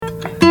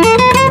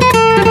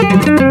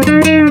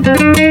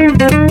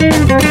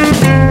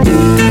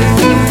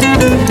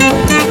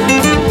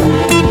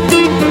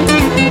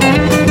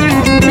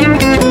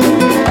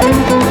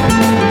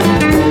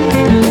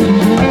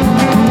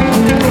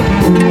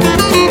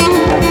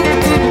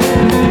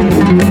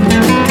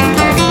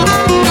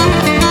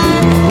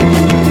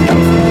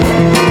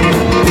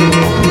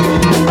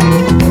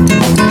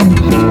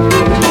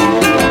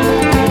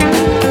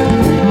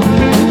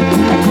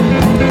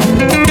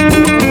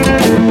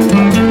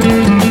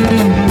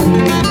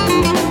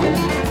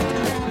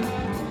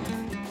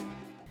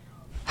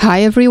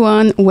Hi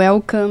everyone,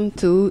 welcome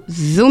to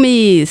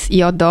Zoomies,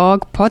 your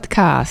dog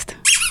podcast.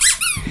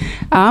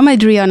 I'm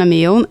Adriana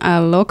Milne,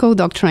 a local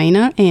dog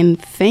trainer, and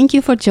thank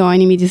you for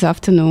joining me this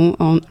afternoon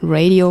on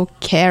Radio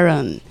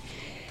Karen.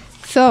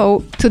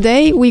 So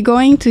today we're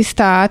going to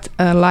start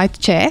a light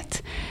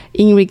chat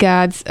in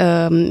regards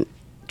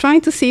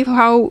trying to see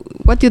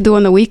what you do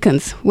on the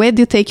weekends. Where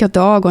do you take your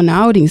dog on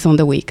outings on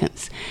the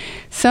weekends?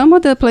 Some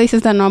of the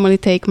places that I normally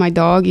take my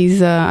dog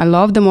is, I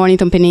love the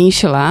Mornington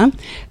Peninsula.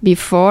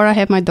 Before I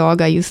had my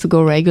dog, I used to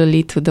go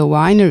regularly to the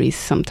wineries,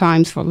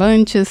 sometimes for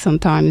lunches,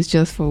 sometimes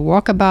just for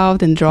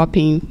walkabout and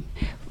dropping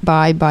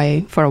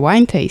by for a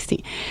wine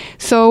tasting.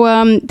 So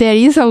there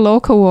is a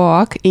local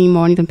walk in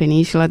Mornington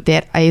Peninsula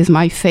that is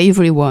my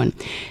favorite one.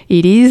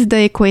 It is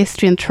the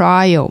Equestrian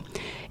Trail.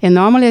 And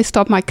normally I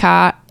stop my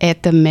car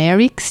at the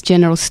Merrick's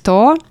General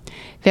Store,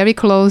 very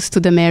close to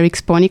the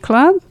Merrick's Pony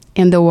Club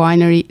and the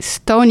winery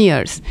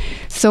Stoniers.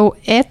 So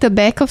at the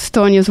back of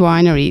Stoniers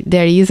Winery,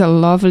 there is a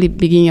lovely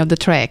beginning of the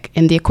track,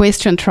 and the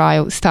equestrian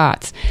trail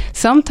starts.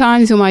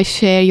 Sometimes you might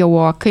share your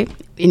walk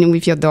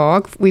with your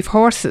dog with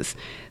horses.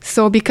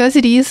 So because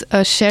it is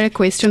a shared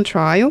equestrian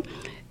trail,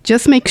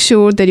 just make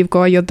sure that you've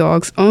got your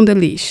dogs on the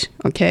leash,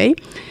 okay?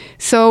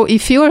 So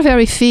if you are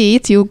very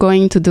fit, you're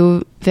going to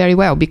do very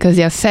well because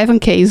there are 7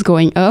 Ks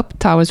going up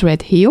towards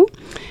Red Hill.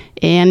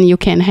 And you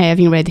can have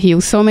in Red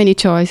Hill so many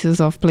choices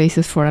of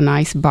places for a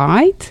nice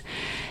bite.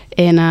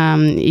 And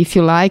if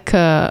you like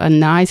a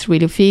nice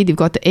real feed, you've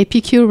got the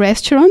Epicure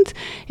restaurant,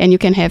 and you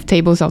can have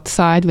tables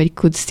outside where you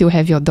could still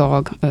have your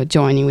dog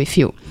joining with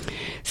you.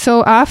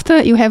 So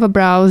after you have a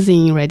browse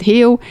in Red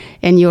Hill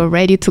and you're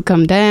ready to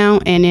come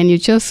down, and then you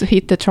just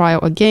hit the trail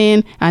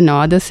again,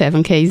 another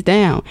 7 Ks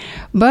down.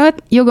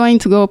 But you're going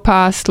to go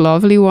past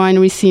lovely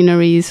winery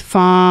sceneries,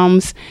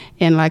 farms,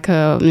 and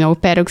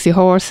paddocks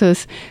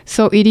horses.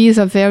 So it is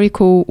a very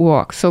cool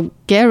walk. So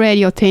get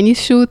ready your tennis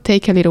shoe,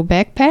 take a little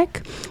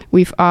backpack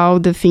with all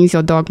the things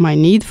your dog might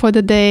need for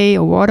the day,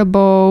 a water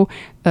bowl,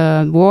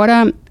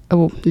 water, a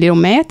little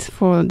mat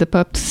for the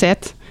pup to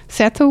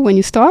settle when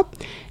you stop,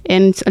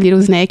 and a little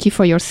snacky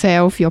for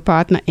yourself, your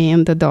partner,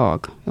 and the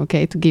dog,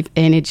 okay, to give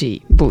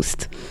energy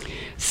boost.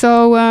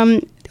 So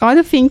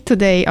other thing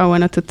today I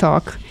wanted to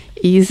talk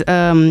is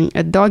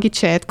a doggy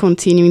chat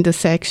continuing the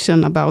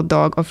section about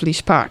dog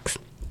off-leash parks.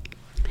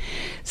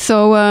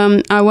 So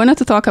I wanted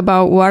to talk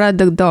about what are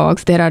the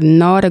dogs that are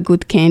not a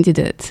good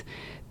candidate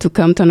to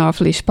come to an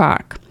off-leash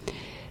park.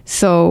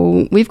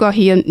 So we've got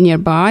here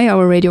nearby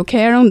our Radio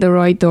Karen, the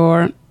Roy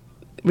Door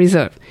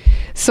Reserve.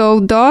 So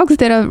dogs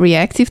that are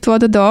reactive to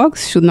other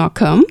dogs should not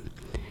come.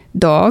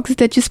 Dogs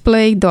that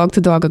display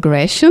dog-to-dog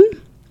aggression.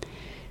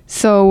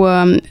 So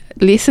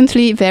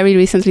very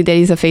recently, there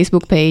is a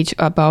Facebook page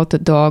about the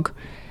dog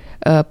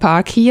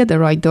park here, the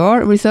Roy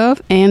Door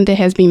Reserve, and there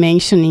has been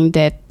mentioning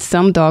that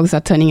some dogs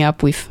are turning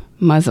up with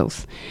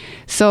muzzles.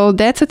 So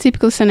that's a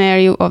typical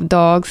scenario of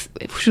dogs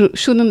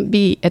shouldn't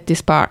be at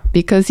this park,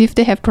 because if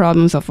they have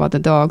problems of other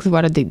dogs,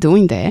 what are they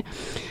doing there?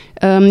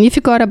 If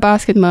you got a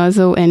basket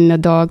muzzle and a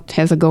dog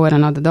has a go at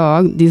another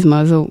dog, this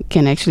muzzle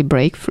can actually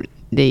break.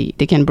 They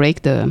can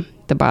break the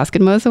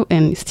basket muzzle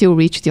and still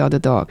reach the other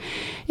dog.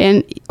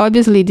 And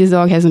obviously this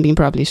dog hasn't been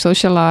properly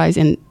socialized,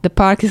 and the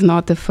park is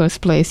not the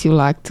first place you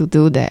like to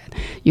do that.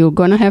 You're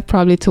gonna have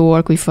probably to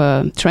work with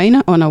a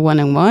trainer on a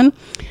one-on-one,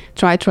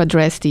 try to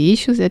address the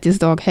issues that this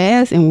dog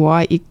has and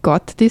why it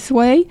got this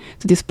way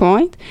to this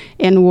point,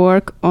 and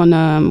work on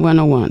a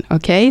one-on-one,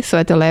 okay? So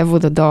at the level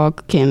the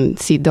dog can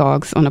see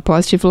dogs on a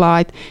positive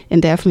light,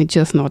 and definitely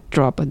just not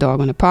drop a dog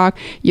on a park.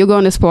 You're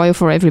gonna spoil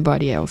for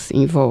everybody else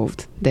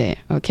involved there,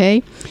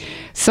 okay?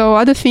 So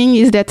other thing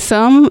is that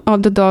some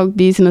of the dog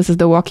businesses,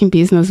 the walking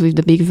business with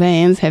the big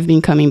vans, have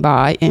been coming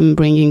by and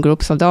bringing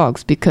groups of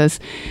dogs, because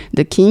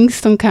the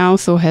Kingston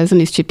Council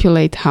hasn't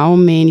stipulated how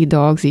many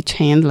dogs each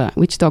handler,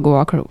 which dog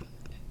walker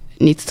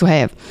needs to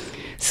have.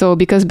 So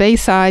because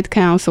Bayside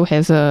Council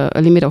has a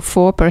limit of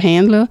 4 per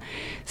handler,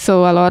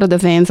 so a lot of the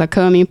vans are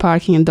coming,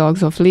 parking in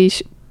dogs off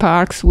leash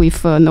parks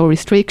with no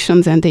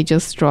restrictions, and they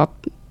just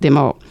drop them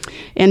all.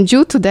 And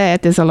due to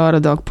that, there's a lot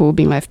of dog poo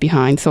being left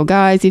behind. So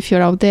guys, if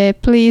you're out there,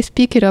 please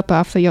pick it up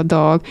after your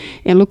dog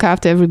and look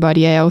after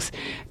everybody else,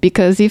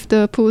 because if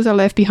the poos are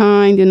left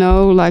behind,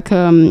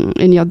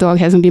 and your dog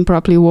hasn't been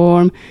properly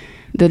warmed,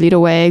 the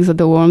little eggs or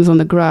the worms on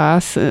the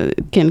grass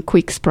can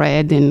quick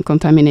spread and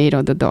contaminate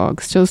other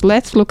dogs. Just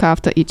let's look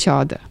after each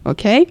other,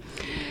 okay?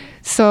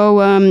 So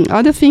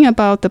other thing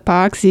about the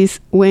parks is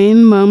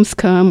when moms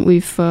come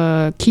with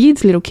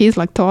little kids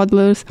like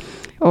toddlers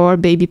or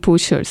baby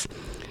pushers.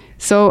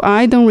 So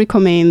I don't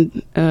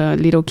recommend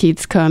little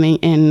kids coming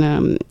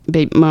and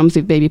moms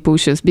with baby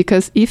pushers,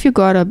 because if you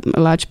got a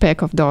large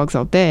pack of dogs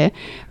out there,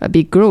 a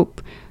big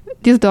group,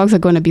 these dogs are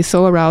going to be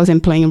so aroused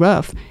and playing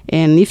rough.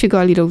 And if you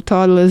got little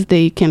toddlers,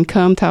 they can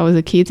come towards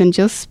the kids and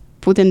just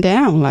put them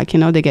down.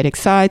 They get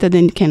excited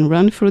and can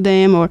run through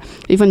them or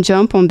even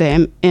jump on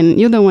them. And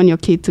you don't want your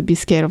kid to be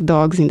scared of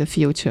dogs in the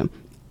future.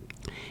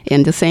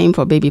 And the same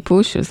for baby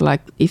pushers.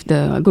 Like if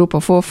the group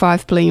of 4 or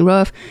 5 playing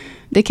rough,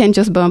 they can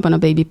just bump on a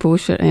baby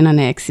pusher and an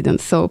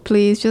accident. So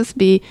please just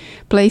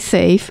play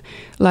safe.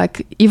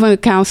 Like even the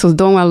councils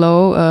don't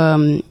allow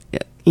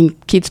in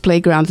kids'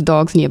 playgrounds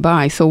dogs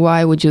nearby. So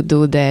why would you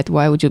do that?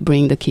 Why would you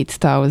bring the kids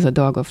towards a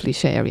dog off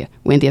leash area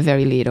when they're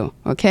very little?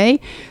 Okay,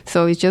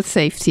 so it's just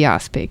safety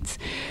aspects.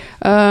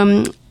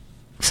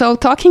 So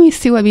talking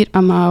still a bit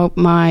about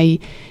my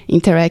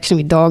interaction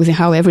with dogs and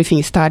how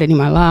everything started in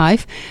my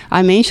life.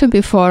 I mentioned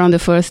before on the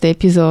first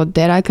episode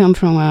that I come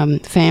from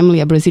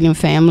a Brazilian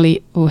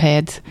family who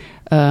had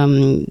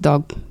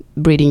dog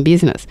breeding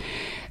business.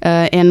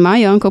 And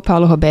my uncle,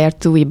 Paulo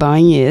Roberto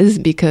Ibanez,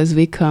 because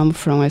we come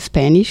from a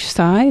Spanish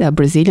side, a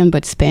Brazilian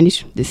but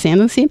Spanish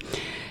descendancy,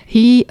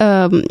 he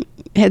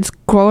had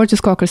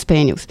gorgeous Cocker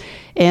Spaniels.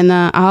 And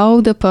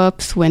all the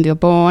pups, when they were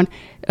born,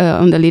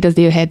 on the litters,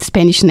 they had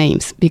Spanish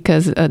names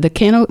because the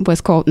kennel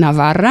was called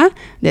Navarra.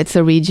 That's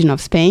a region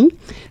of Spain.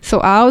 So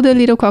all the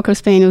little Cocker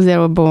Spaniels that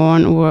were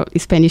born were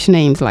Spanish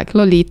names like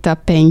Lolita,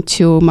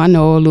 Pencho,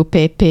 Manolo,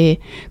 Pepe,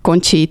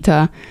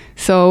 Conchita.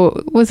 So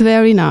it was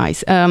very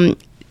nice.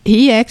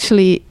 He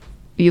actually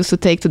used to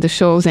take to the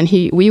shows, and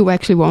we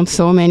actually won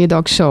so many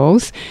dog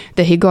shows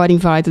that he got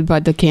invited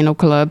by the Kennel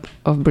Club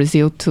of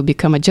Brazil to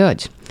become a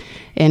judge.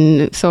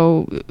 And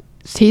so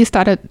he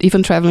started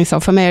even traveling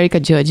South America,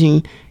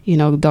 judging,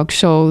 dog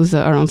shows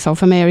around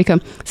South America.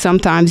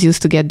 Sometimes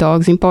used to get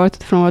dogs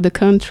imported from other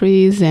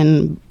countries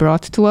and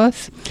brought to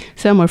us.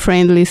 Some were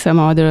friendly, some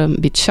other a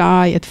bit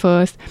shy at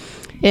first.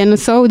 And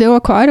so there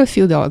were quite a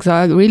few dogs.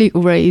 I really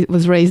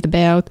was raised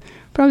about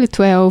probably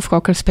 12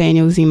 Cocker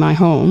Spaniels in my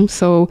home.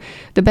 So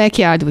the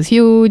backyard was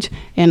huge,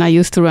 and I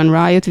used to run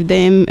riot with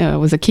them. I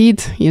was a kid,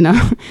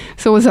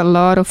 So it was a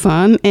lot of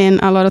fun, and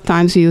a lot of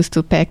times we used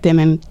to pack them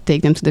and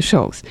take them to the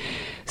shows.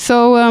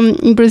 So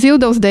in Brazil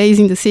those days,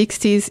 in the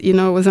 60s,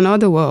 it was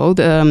another world.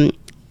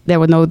 There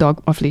were no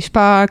dog off-leash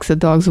parks. The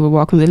dogs would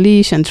walk on the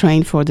leash and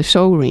train for the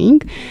show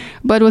ring.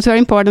 But it was very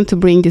important to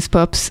bring these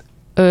pups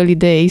early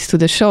days to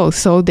the show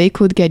so they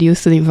could get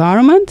used to the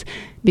environment,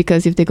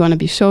 because if they're going to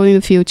be shown in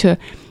the future,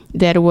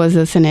 that was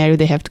a scenario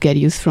they have to get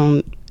used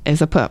from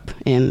as a pup.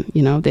 And,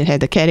 they had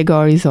the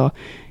categories of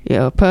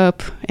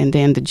pup and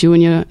then the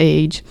junior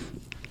age.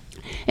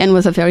 And it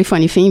was a very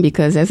funny thing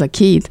because as a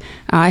kid,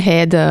 I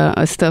had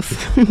a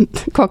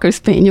stuffed Cocker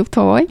Spaniel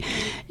toy,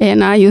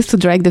 and I used to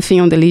drag the thing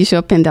on the leash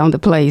up and down the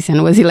place. And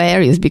it was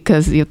hilarious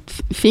because you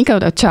think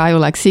of a child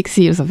like 6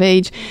 years of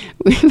age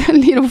with a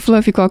little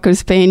fluffy Cocker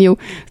Spaniel,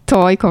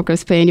 toy Cocker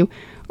Spaniel,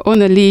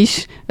 on a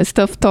leash, a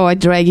stuffed toy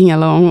dragging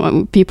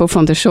along people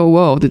from the show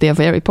world. They are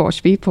very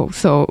posh people.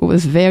 So it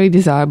was very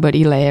bizarre but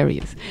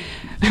hilarious.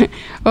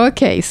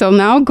 Okay, so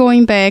now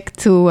going back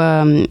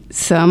to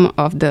some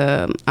of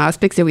the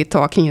aspects that we're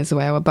talking as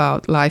well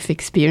about life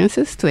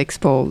experiences to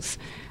expose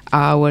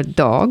our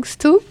dogs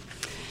to.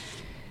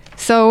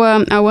 So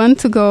I want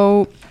to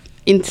go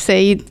and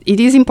say it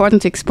is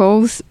important to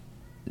expose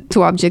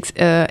to objects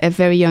at a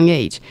very young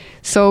age.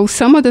 So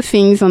some of the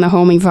things on a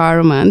home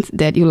environment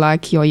that you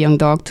like your young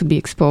dog to be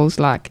exposed,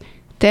 like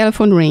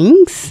telephone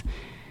rings,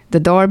 the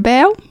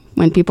doorbell,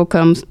 when people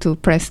come to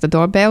press the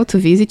doorbell to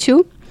visit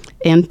you,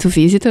 and to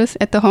visitors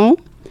at the home,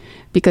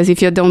 because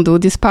if you don't do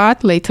this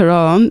part later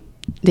on,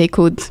 they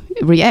could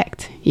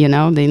react. They're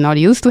not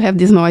used to have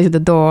this noise at the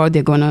door.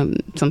 They're gonna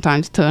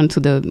sometimes turn to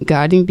the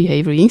guarding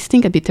behavior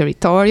instinct, a bit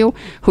territorial.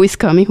 Who is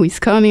coming?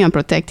 I'm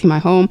protecting my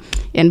home,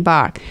 and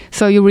bark.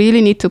 So you really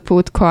need to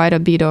put quite a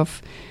bit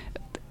of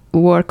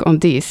work on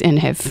this and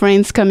have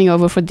friends coming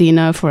over for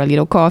dinner, for a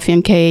little coffee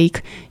and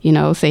cake,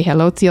 say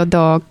hello to your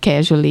dog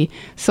casually.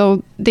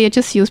 So they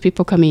just use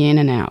people coming in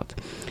and out.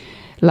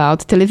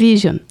 Loud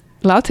television.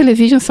 Loud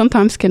television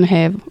sometimes can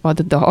have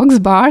other dogs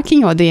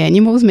barking or the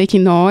animals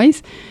making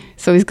noise.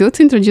 So it's good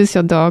to introduce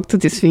your dog to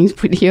these things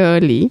pretty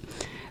early.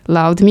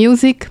 Loud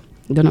music.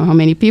 Don't know how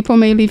many people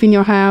may live in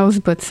your house,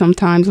 but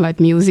sometimes loud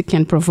music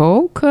can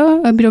provoke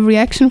a bit of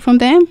reaction from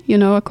them,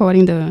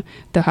 according to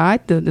the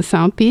height, the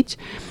sound pitch.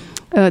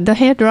 The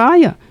hair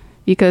dryer,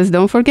 because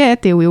don't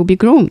forget, they will be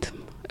groomed.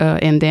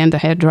 And then the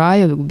hair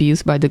dryer will be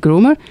used by the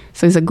groomer.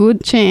 So it's a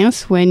good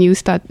chance when you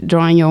start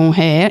drying your own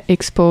hair,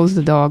 expose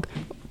the dog,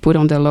 put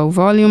on the low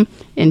volume,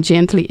 and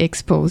gently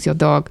expose your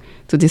dog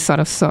to this sort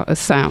of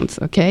sounds,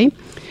 okay?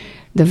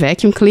 The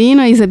vacuum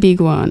cleaner is a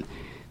big one.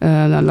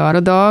 A lot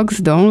of dogs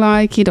don't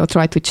like it or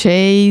try to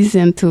chase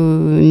and to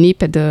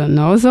nip at the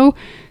nozzle.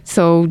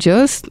 So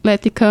just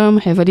let it come,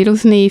 have a little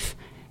sniff,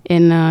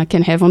 and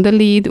can have on the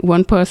lead.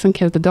 One person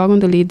has the dog on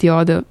the lead, the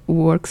other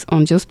works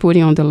on just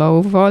putting on the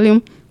low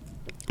volume.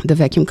 The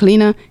vacuum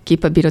cleaner,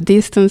 keep a bit of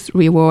distance,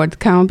 reward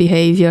calm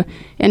behavior,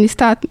 and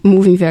start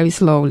moving very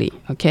slowly,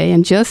 okay?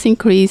 And just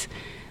increase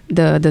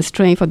the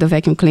strength of the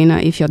vacuum cleaner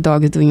if your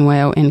dog is doing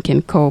well and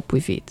can cope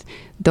with it.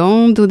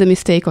 Don't do the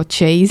mistake of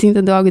chasing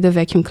the dog with the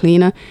vacuum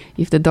cleaner.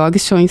 If the dog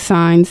is showing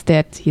signs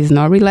that he's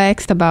not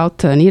relaxed about,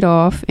 turn it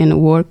off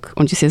and work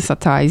on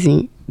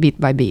desensitizing bit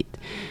by bit.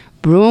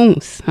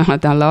 Brooms,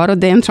 a lot of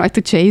them try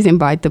to chase and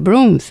bite the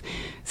brooms.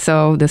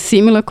 So the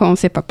similar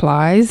concept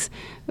applies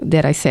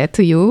that I said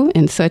to you,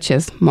 and such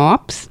as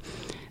mops.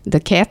 the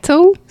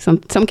kettle,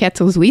 some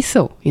kettles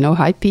whistle,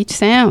 high-pitched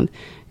sound,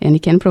 and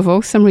it can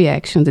provoke some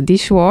reaction. The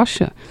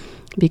dishwasher,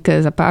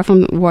 because apart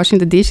from washing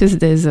the dishes,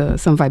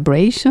 there's some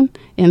vibration,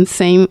 and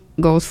same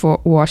goes for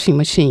washing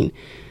machine.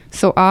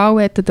 So I'll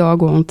wet the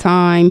dog one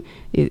time,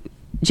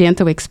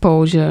 gentle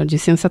exposure,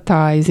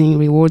 desensitizing,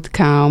 reward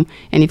calm,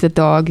 and if the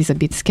dog is a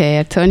bit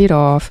scared, turn it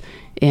off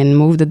and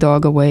move the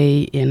dog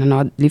away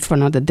and leave for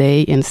another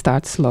day and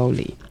start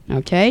slowly,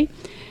 okay?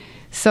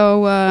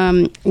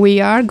 So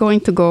we are going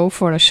to go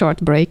for a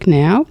short break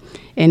now,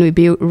 and we'll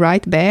be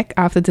right back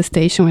after the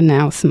station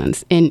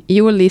announcements. And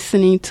you are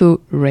listening to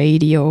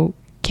Radio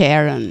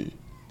Karen.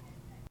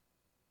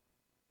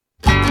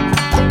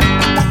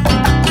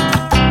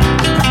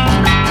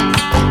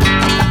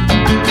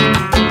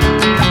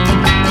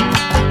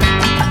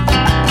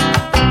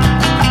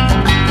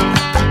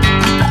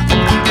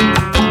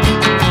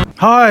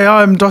 Hi,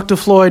 I'm Dr.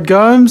 Floyd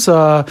Gomes,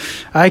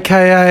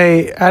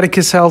 aka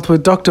Atticus Health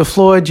with Dr.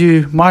 Floyd,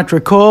 you might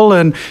recall,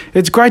 and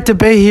it's great to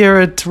be here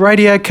at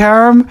Radio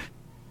Karam.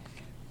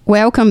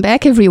 Welcome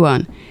back,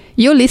 everyone.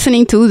 You're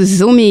listening to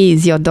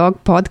Zoomies, your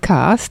dog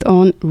podcast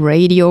on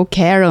Radio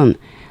Karen.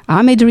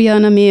 I'm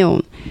Adriana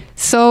Milne.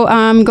 So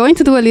I'm going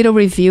to do a little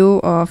review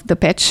of the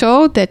pet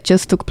show that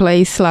just took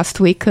place last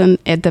weekend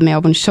at the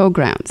Melbourne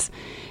Showgrounds.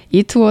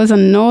 It was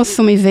an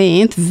awesome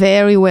event,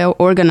 very well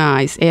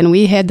organized, and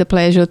we had the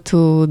pleasure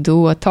to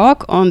do a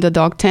talk on the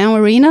Dogtown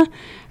Arena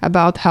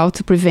about how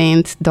to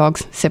prevent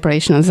dogs'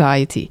 separation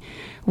anxiety.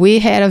 We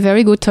had a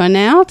very good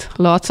turnout,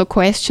 lots of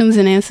questions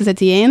and answers at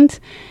the end,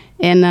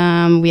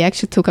 and we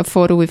actually took a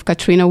photo with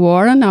Katrina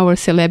Warren, our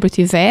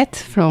celebrity vet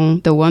from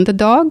the Wonder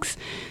Dogs.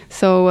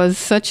 So it was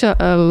such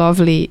a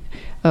lovely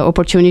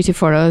opportunity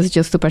for us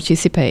just to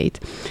participate.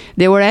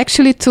 There were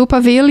actually 2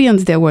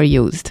 pavilions that were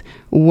used.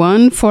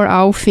 One for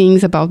all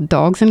things about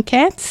dogs and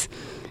cats,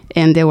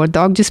 and there were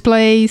dog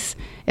displays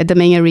at the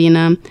main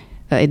arena,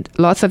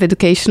 lots of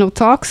educational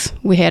talks.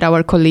 We had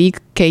our colleague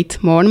Kate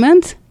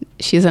Mormont.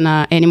 She's an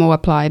animal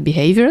applied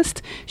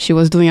behaviorist. She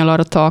was doing a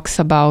lot of talks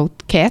about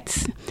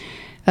cats.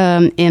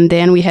 And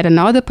then we had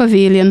another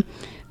pavilion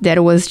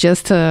that was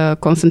just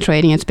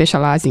concentrating and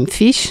specializing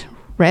fish,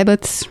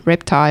 rabbits,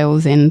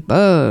 reptiles, and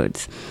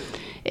birds.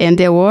 And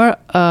there was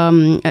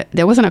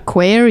an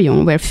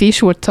aquarium where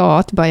fish were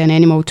taught by an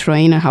animal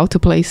trainer how to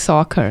play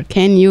soccer.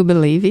 Can you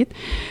believe it?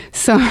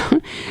 So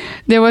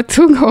there were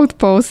 2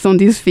 goalposts on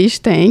this fish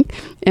tank,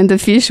 and the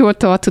fish were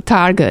taught to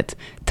target.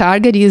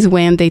 Target is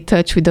when they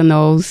touch with the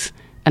nose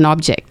an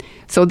object.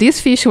 So these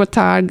fish were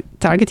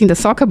targeting the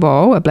soccer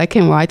ball, a black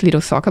and white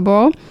little soccer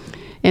ball,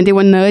 and they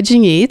were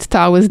nudging it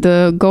towards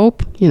the goal,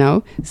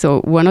 so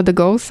one of the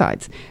goal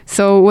sides.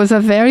 So it was a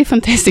very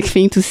fantastic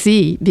thing to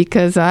see,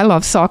 because I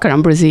love soccer.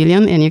 I'm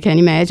Brazilian, and you can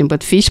imagine,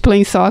 but fish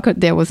playing soccer,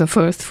 that was a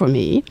first for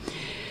me.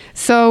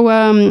 So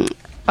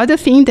other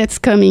thing that's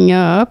coming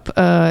up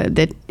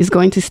that is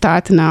going to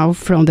start now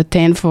from the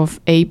 10th of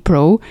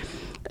April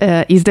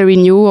is the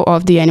renewal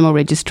of the animal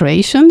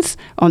registrations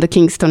on the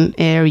Kingston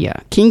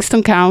area.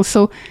 Kingston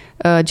Council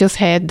just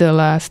had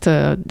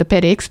the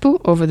Pet Expo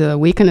over the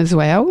weekend as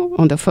well,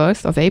 on the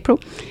 1st of April,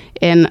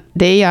 and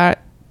they are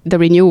the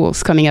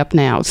renewals coming up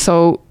now.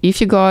 So if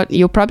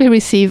you'll probably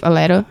receive a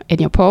letter in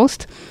your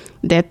post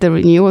that the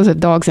renewals of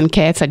dogs and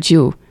cats are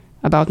due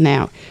about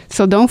now.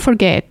 So don't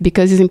forget,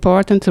 because it's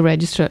important to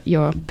register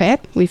your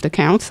pet with the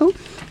council,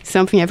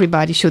 something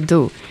everybody should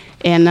do.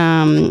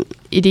 And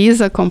it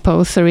is a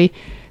compulsory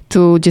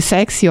to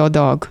desex your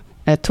dog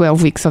at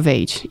 12 weeks of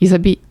age. It's a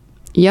bit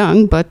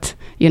young, but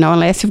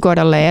unless you've got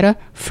a letter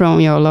from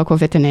your local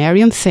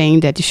veterinarian saying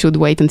that you should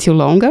wait until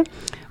longer,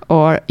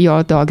 or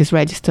your dog is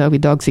registered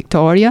with Dogs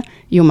Victoria,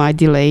 you might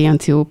delay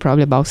until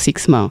probably about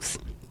 6 months.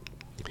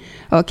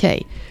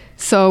 Okay,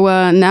 so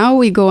now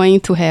we're going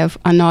to have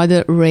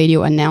another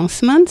radio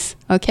announcements,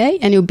 okay?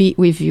 And we'll be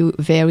with you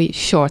very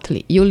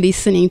shortly. You're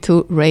listening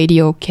to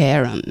Radio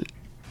Karen.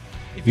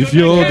 If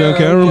you're the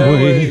Karen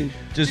way,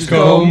 just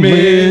call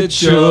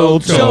Mitchell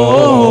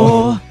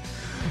Tor.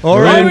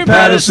 Or in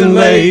Patterson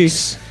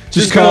Lakes,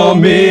 just call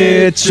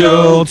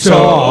Mitchell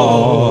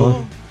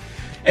Tor.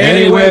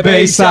 Anywhere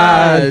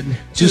Bayside,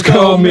 just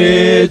call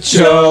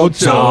Mitchell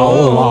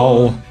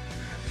Tor.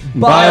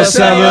 Buy or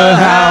sell a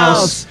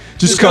house,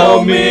 just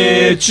call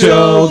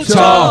Mitchell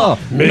Tor.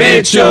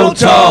 Mitchell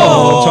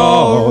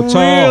Tor.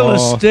 Real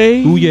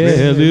estate. Ooh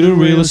yeah, little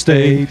real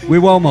estate. We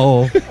want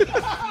more.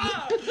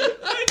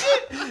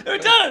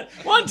 We've done it!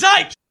 One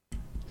take!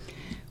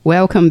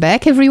 Welcome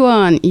back,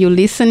 everyone. You're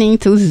listening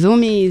to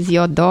Zoomies,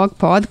 your dog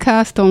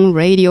podcast on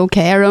Radio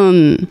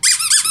Karen.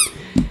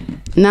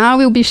 Now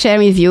we'll be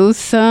sharing with you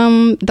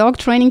some dog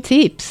training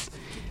tips.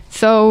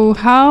 So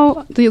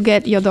how do you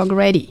get your dog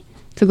ready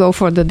to go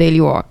for the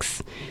daily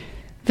walks?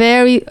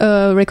 Very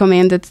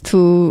recommended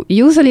to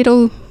use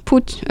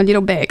put a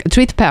little bag, a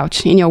treat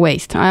pouch in your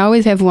waist. I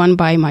always have one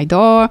by my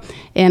door,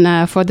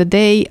 and for the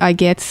day I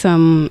get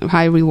some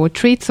high reward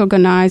treats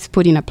organized,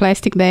 put in a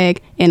plastic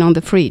bag and on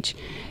the fridge.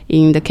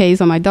 In the case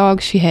of my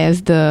dog, she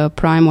has the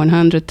Prime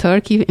 100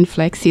 turkey and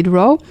flaxseed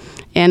roll.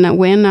 And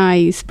when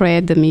I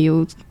spread the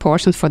meal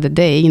portions for the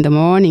day in the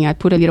morning, I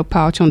put a little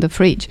pouch on the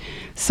fridge.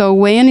 So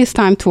when it's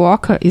time to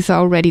walk her, it's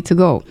all ready to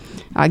go.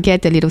 I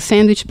get the little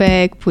sandwich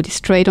bag, put it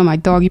straight on my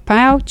doggy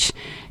pouch,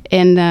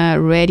 and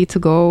ready to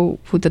go,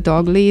 put the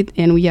dog lead,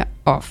 and we are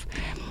off.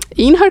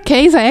 In her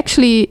case, I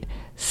actually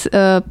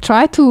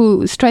try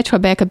to stretch her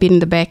back a bit in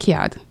the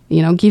backyard,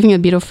 giving a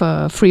bit of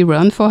a free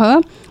run for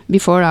her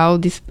before all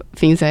these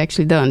things are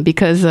actually done,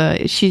 because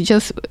she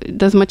just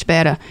does much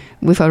better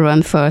with a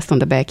run first on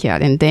the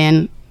backyard, and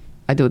then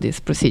I do this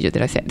procedure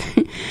that I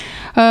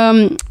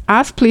said.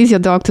 Ask please your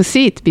dog to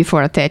sit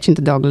before attaching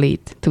the dog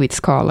lead to its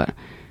collar.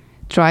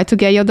 Try to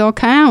get your dog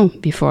calm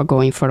before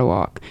going for a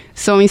walk.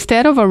 So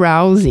instead of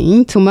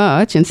arousing too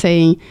much and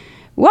saying,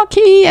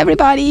 walkie,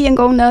 everybody, and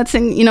go nuts,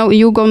 and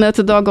you go nuts,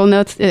 the dog go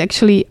nuts,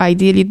 actually,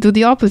 ideally do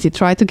the opposite.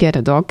 Try to get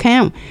a dog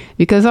calm,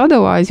 because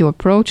otherwise you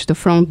approach the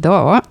front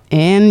door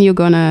and you're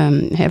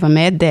gonna have a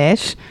mad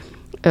dash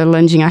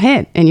lunging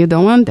ahead, and you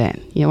don't want that.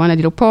 You want a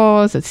little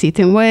pause, a sit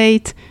and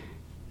wait.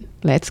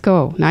 Let's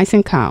go, nice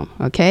and calm,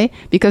 okay?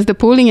 Because the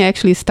pulling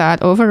actually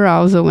starts over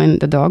arousal when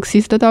the dog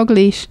sees the dog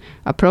leash,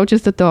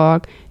 approaches the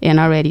dog,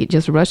 and already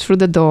just rush through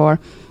the door,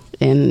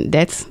 and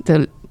that's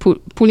the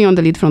pulling on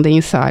the lead from the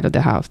inside of the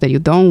house that you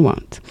don't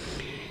want.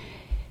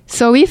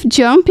 So if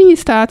jumping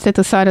starts at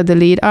the side of the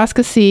lead, ask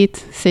a seat,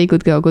 say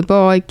good girl, good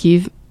boy,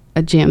 give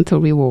a gentle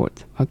reward,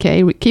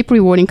 okay? Keep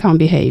rewarding calm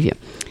behavior.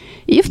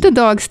 If the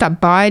dog starts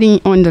biting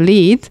on the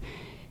lead,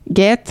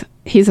 get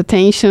his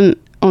attention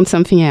on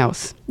something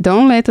else.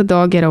 Don't let the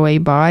dog get away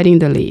biting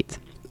the lead.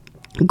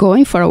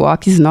 Going for a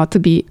walk is not to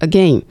be a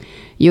game.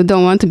 You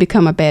don't want to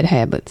become a bad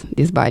habit,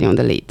 this biting on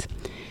the lead.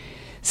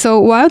 So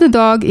while the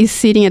dog is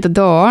sitting at the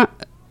door,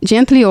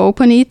 gently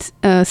open it,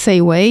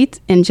 say wait,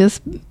 and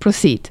just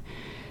proceed.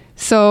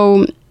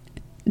 So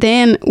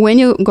then when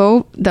you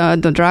go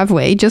the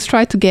driveway, just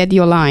try to get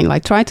your line,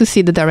 like try to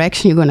see the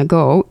direction you're going to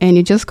go, and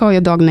you just call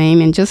your dog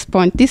name and just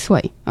point this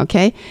way,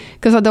 okay?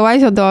 Because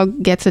otherwise your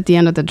dog gets at the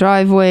end of the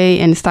driveway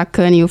and start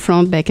cutting you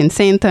front, back, and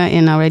center,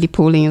 and already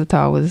pulling you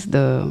towards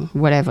the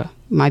whatever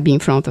might be in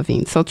front of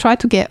him. So try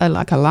to get a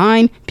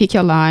line, pick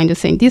your line,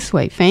 just saying this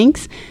way,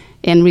 thanks,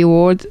 and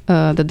reward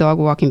the dog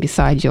walking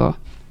beside your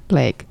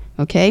leg.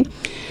 Okay,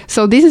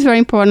 so this is very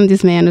important,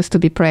 these manners, to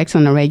be practiced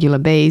on a regular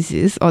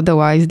basis.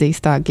 Otherwise, they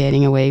start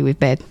getting away with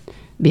bad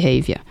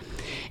behavior.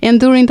 And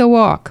during the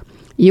walk,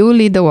 you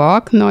lead the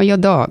walk, not your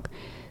dog.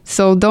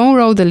 So don't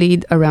roll the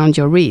lead around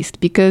your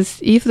wrist, because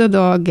if the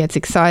dog gets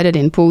excited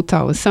and pulls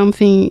towards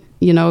something,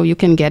 you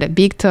can get a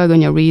big tug on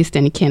your wrist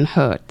and it can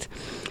hurt.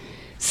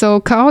 So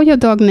call your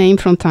dog name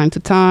from time to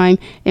time,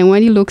 and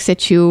when he looks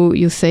at you,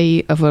 you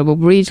say a verbal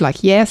bridge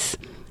like yes,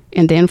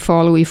 and then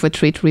follow with a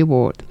treat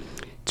reward.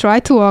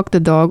 Try to walk the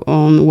dog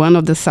on one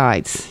of the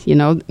sides.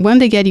 When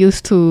they get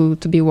used to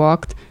be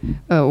walked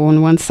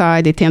on one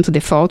side, they tend to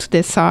default to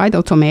that side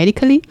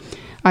automatically.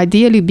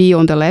 Ideally be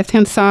on the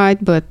left-hand side,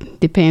 but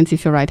depends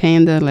if you're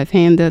right-handed,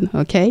 left-handed,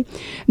 okay?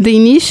 The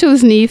initial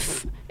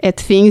sniff at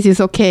things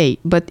is okay,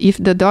 but if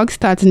the dog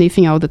starts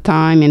sniffing all the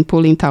time and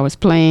pulling towards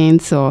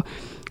plants or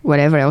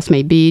whatever else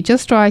may be,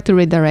 just try to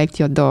redirect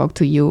your dog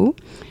to you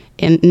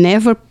and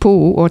never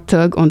pull or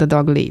tug on the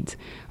dog lead.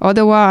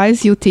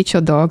 Otherwise, you teach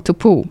your dog to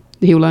pull.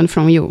 He'll learn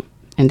from you,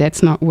 and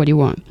that's not what you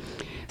want.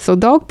 So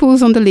dog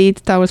pulls on the lead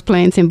towards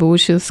plants and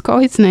bushes, call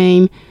his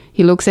name,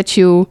 he looks at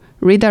you,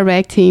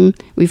 redirect him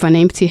with an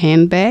empty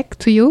hand back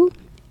to you,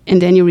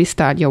 and then you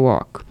restart your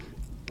walk.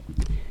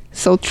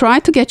 So try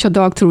to get your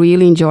dog to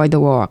really enjoy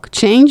the walk.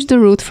 Change the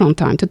route from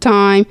time to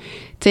time,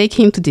 take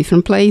him to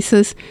different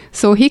places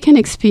so he can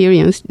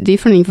experience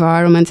different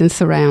environments and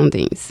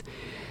surroundings.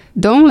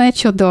 Don't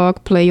let your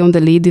dog play on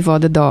the lead with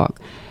other dog.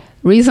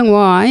 Reason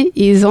why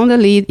is on the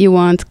lead you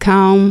want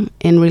calm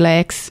and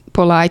relaxed,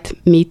 polite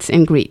meets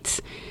and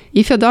greets.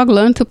 If your dog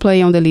learns to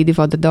play on the lead with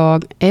other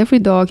dog, every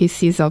dog he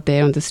sees out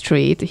there on the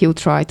street, he'll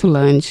try to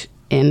lunge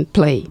and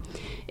play.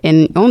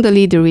 And on the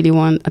lead, they really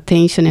want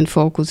attention and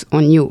focus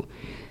on you.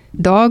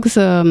 Dogs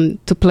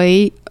to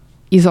play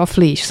is off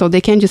leash, so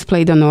they can just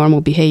play the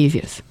normal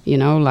behaviors,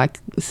 like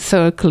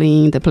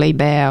circling, the play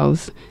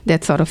bells,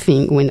 that sort of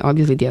thing, when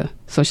obviously they're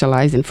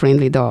socialized and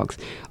friendly dogs.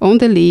 On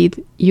the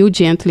lead, you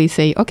gently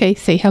say, okay,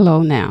 say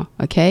hello now,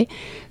 okay?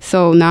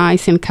 So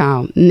nice and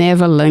calm,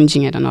 never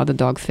lunging at another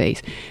dog's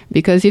face.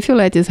 Because if you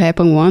let this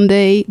happen one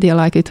day, they're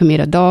likely to meet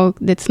a dog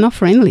that's not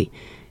friendly.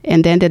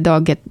 And then the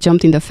dog gets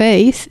jumped in the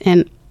face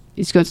and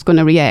it's just going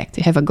to react,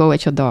 have a go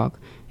at your dog.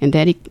 And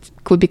then it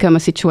could become a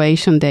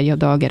situation that your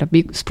dog get a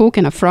big spook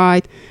and a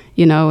fright,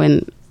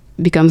 and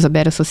becomes a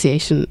bad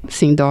association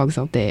seeing dogs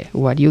out there,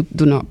 what you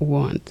do not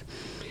want.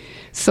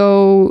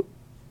 So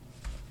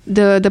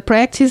the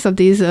practice of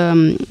this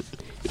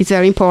is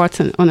very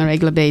important on a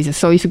regular basis.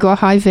 So if you got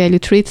high value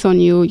treats on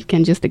you, you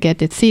can just get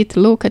that seat,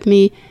 look at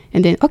me,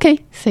 and then, okay,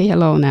 say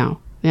hello now.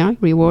 Yeah,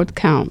 reward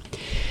calm.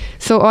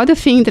 So other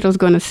thing that I was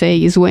going to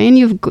say is when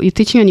you're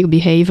teaching a new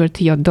behavior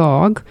to your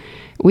dog,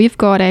 we've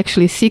got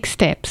actually 6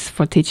 steps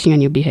for teaching a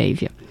new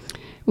behavior.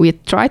 We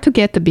try to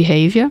get the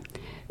behavior.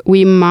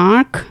 We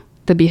mark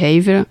the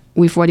behavior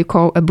with what you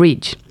call a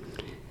bridge.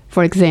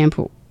 For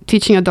example,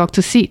 teaching a dog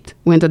to sit.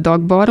 When the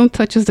dog bottom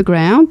touches the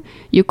ground,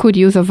 you could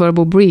use a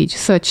verbal bridge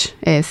such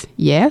as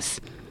yes,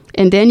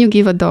 and then you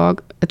give a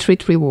dog a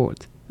treat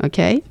reward,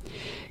 okay?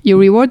 You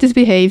reward this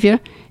behavior,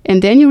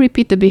 and then you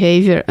repeat the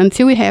behavior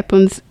until it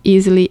happens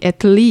easily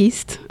at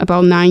least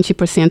about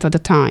 90% of the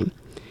time.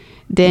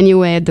 Then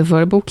you add the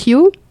verbal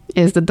cue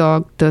as the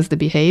dog does the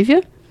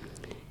behavior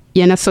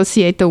and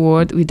associate the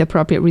word with the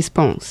appropriate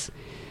response.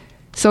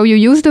 So you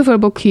use the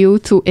verbal cue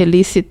to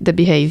elicit the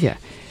behavior.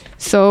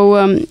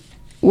 So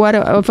what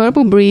a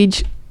verbal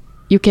bridge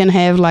you can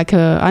have, like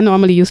I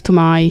normally use to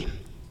my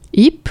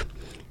hip.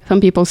 Some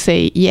people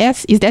say,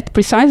 yes, is that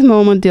precise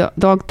moment the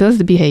dog does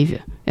the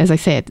behavior. As I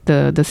said,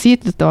 the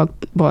sit, the dog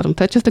bottom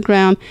touches the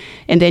ground,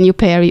 and then you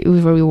pair it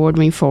with a reward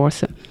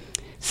reinforcer.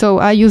 So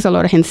I use a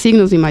lot of hand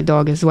signals in my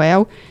dog as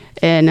well,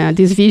 and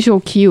this visual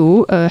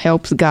cue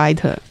helps guide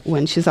her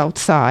when she's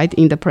outside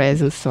in the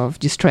presence of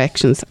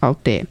distractions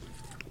out there.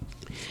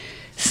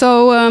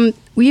 So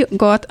we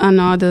got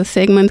another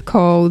segment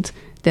called,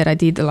 that I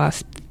did the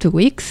last 2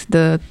 weeks,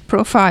 the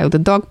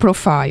dog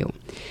profile.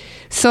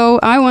 So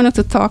I wanted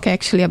to talk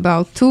actually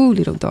about 2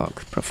 little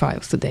dog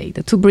profiles today,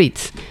 the 2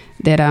 breeds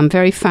that I'm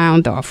very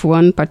fond of.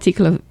 One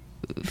particular,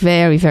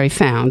 very, very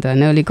fond. I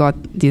nearly got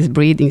this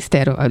breed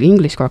instead of an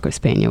English Cocker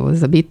Spaniel. I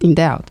was a bit in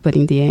doubt, but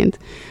in the end,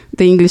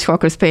 the English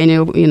Cocker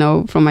Spaniel,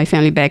 from my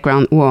family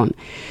background, won.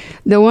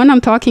 The one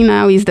I'm talking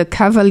now is the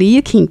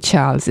Cavalier King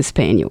Charles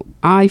Spaniel.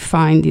 I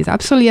find these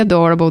absolutely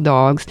adorable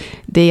dogs.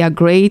 They are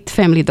great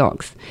family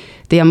dogs.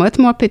 They are much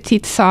more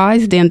petite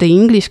size than the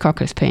English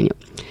Cocker Spaniel.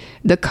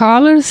 The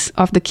colors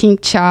of the King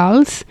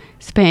Charles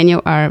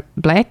Spaniel are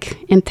black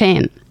and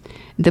tan.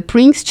 The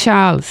Prince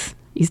Charles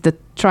is the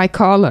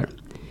tricolor.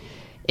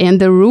 And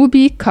the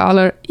ruby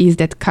color is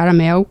that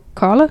caramel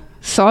color,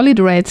 solid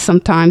red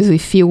sometimes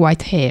with few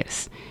white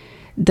hairs.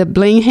 The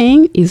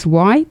Blenheim is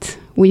white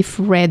with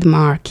red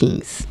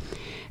markings.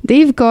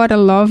 They've got a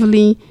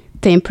lovely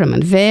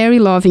temperament, very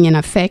loving and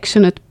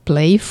affectionate,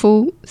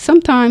 playful,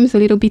 sometimes a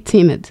little bit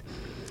timid.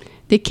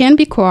 They can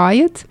be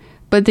quiet,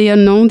 but they are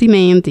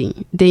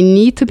non-demanding. They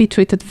need to be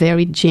treated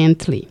very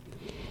gently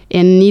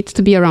and need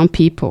to be around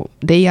people.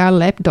 They are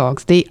lap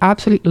dogs. They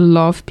absolutely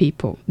love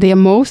people. They are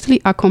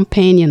mostly a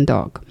companion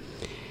dog.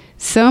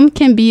 Some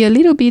can be a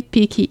little bit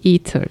picky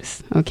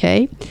eaters,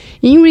 okay?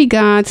 In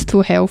regards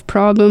to health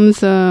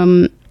problems,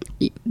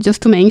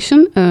 just to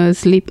mention,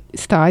 sleep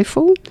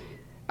stifle,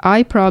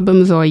 eye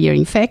problems or ear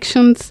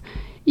infections,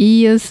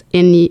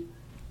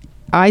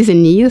 eyes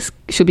and ears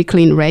should be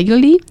cleaned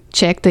regularly.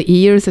 Check the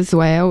ears as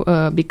well,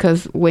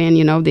 because when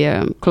they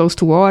are close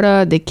to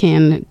water, they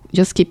can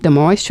just keep the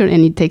moisture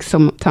and it takes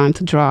some time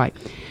to dry.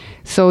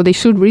 So they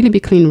should really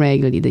be cleaned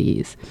regularly, the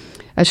ears.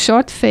 A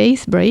short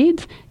face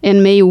braid,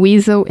 and may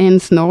whistle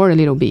and snore a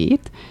little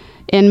bit,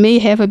 and may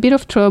have a bit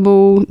of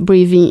trouble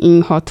breathing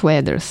in hot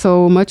weather.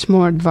 So much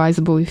more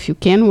advisable if you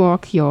can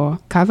walk your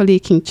Cavalier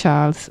King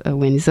Charles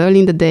when it's early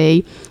in the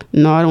day,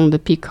 not on the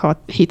peak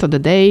heat of the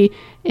day,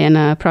 and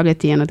probably at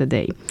the end of the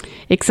day.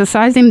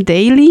 Exercise them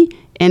daily,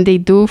 and they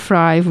do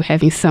thrive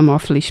having some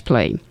off-leash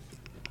play.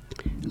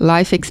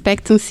 Life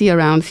expectancy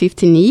around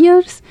 15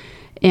 years,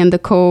 and the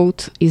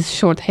coat is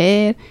short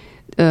hair.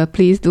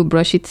 Please do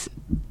brush it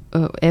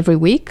every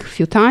week, a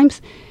few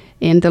times.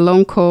 And the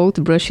long coat,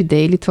 brush it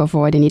daily to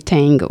avoid any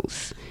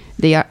tangles.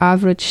 They are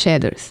average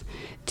shedders.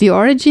 The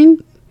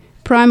origin,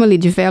 primarily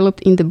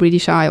developed in the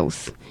British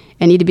Isles,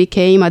 and it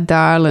became a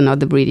darling of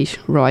the British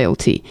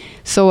royalty.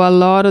 So a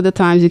lot of the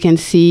times you can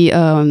see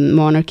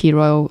monarchy,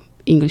 royal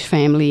English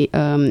family,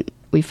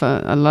 with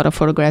a lot of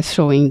photographs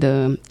showing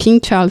the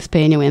King Charles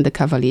Spaniel and the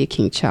Cavalier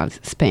King Charles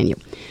Spaniel.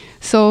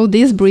 So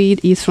this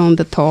breed is from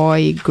the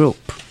toy group.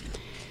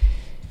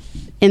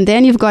 And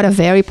then you've got a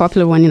very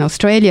popular one in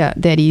Australia,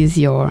 that is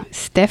your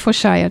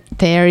Staffordshire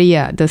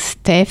Terrier, the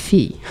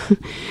Staffy.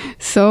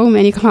 So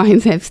many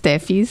clients have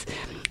Staffies.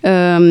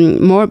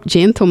 More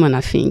gentlemen,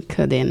 I think,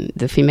 than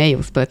the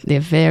females, but they're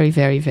very,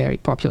 very, very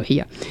popular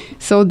here.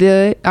 So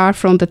they are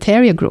from the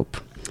Terrier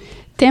group.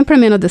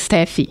 Temperament of the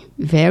Staffy,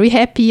 very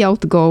happy,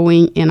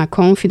 outgoing, and a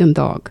confident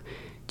dog.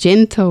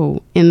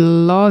 Gentle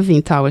and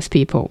loving towards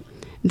people.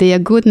 They are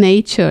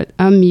good-natured,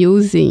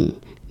 amusing,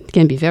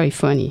 can be very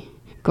funny.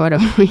 Got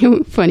a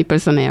real funny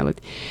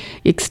personality.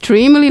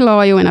 Extremely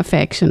loyal and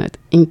affectionate,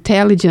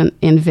 intelligent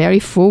and very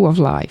full of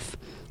life.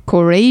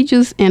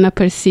 Courageous and a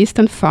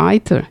persistent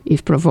fighter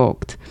if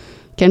provoked.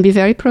 Can be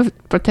very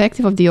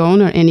protective of the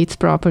owner and its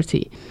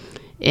property.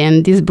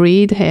 And this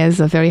breed has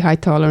a very high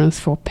tolerance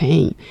for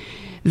pain.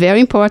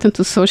 Very important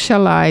to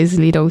socialize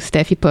little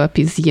Staffy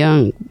puppies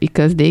young,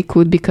 because they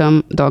could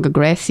become dog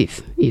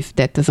aggressive if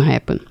that doesn't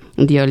happen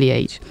in the early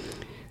age.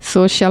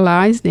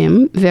 Socialize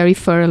them very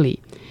thoroughly,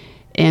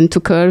 and to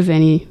curb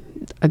any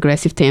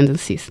aggressive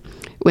tendencies.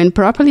 When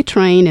properly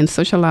trained and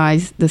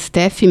socialized, the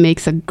Staffy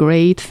makes a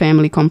great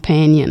family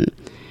companion.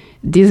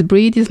 This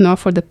breed is not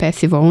for the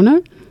passive owner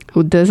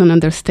who doesn't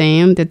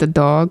understand that the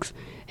dogs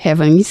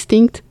have an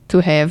instinct to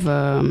have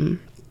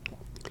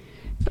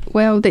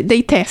Well,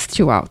 they test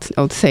you out.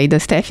 I would say the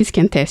staffies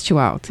can test you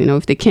out.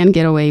 If they can't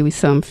get away with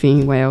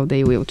something, well,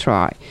 they will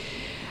try.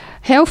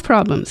 Health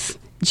problems.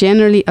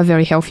 Generally a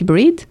very healthy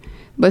breed,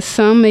 but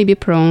some may be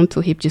prone to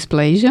hip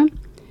dysplasia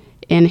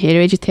and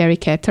hereditary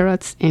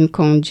cataracts and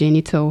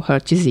congenital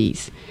heart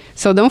disease.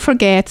 So don't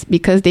forget,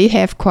 because they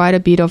have quite a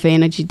bit of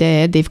energy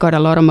there, they've got a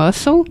lot of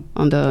muscle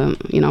on the,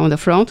 on the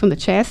front, on the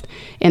chest,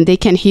 and they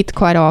can hit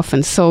quite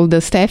often. So the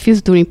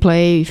staffies during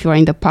play, if you are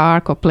in the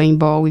park or playing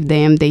ball with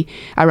them, they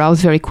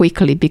arouse very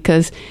quickly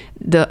because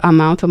the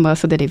amount of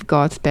muscle that they've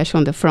got, especially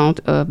on the front,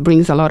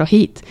 brings a lot of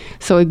heat.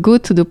 So it's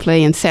good to do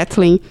play and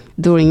settling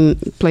during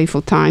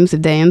playful times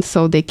then,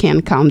 so they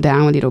can calm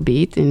down a little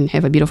bit and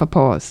have a bit of a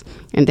pause.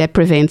 And that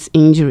prevents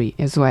injury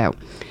as well.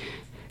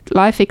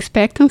 Life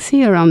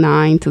expectancy around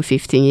 9 to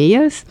 15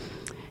 years.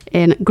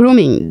 And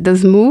grooming. The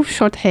smooth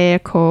short hair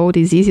coat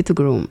is easy to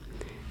groom.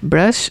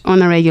 Brush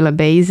on a regular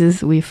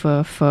basis with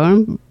a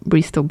firm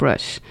Bristol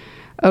brush.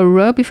 A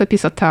rub with a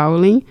piece of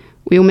toweling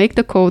will make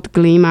the coat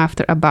gleam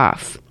after a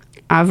bath.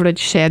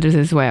 Average shaders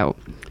as well.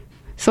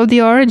 So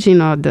the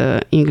origin of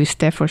the English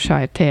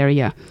Staffordshire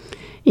Terrier.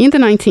 In the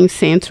 19th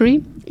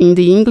century, in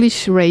the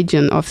English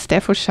region of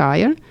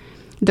Staffordshire,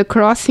 the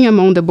crossing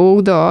among the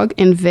bulldog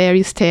and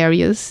various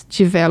terriers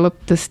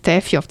developed the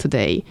Staffy of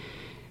today.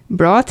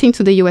 Brought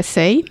into the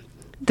USA,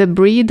 the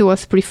breed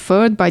was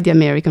preferred by the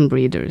American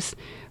breeders,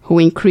 who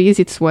increased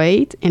its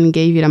weight and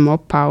gave it a more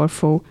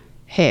powerful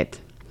head.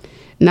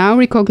 Now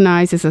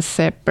recognized as a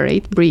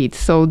separate breed,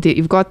 so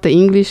you've got the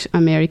English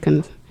and the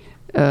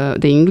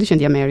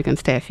American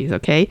Staffies,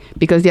 okay?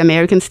 Because the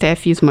American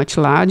Staffy is much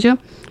larger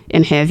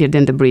and heavier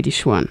than the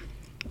British one.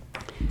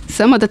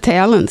 Some of the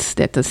talents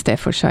that the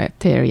Staffordshire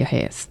Terrier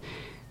has.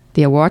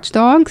 They are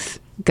watchdogs,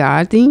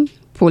 guarding,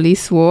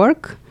 police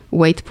work,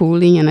 weight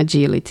pulling, and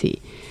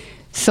agility.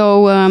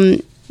 So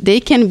they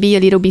can be a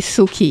little bit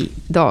suki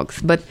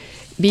dogs, but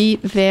be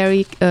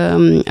very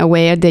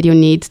aware that you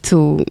need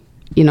to,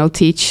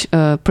 teach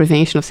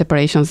prevention of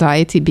separation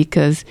anxiety,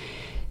 because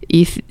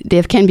if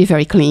they can be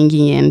very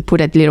clingy and put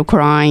that little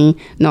crying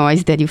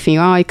noise that you think,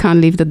 I can't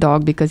leave the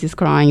dog because he's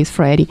crying, he's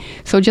fretting.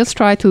 So just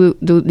try to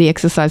do the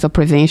exercise of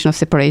prevention of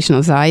separation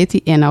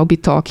anxiety, and I'll be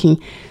talking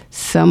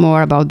some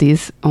more about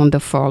this on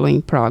the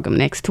following program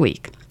next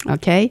week.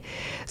 Okay?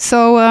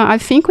 So I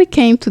think we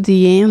came to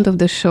the end of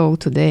the show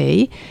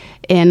today,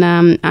 and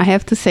I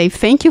have to say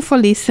thank you for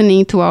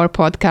listening to our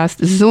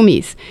podcast,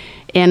 Zoomies.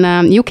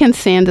 And you can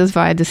send us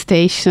via the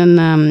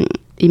station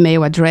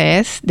email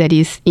address, that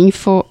is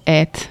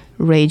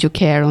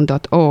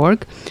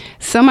info@radiocaron.org,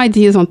 some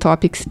ideas on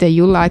topics that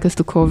you like us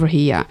to cover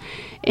here,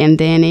 and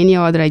then any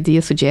other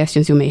ideas,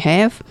 suggestions you may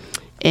have,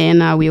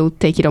 and I will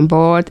take it on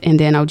board, and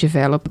then I'll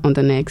develop on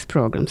the next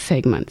program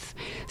segments.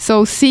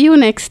 So see you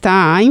next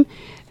time.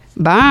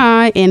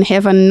 Bye, and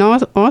have an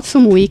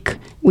awesome week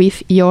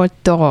with your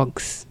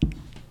dogs.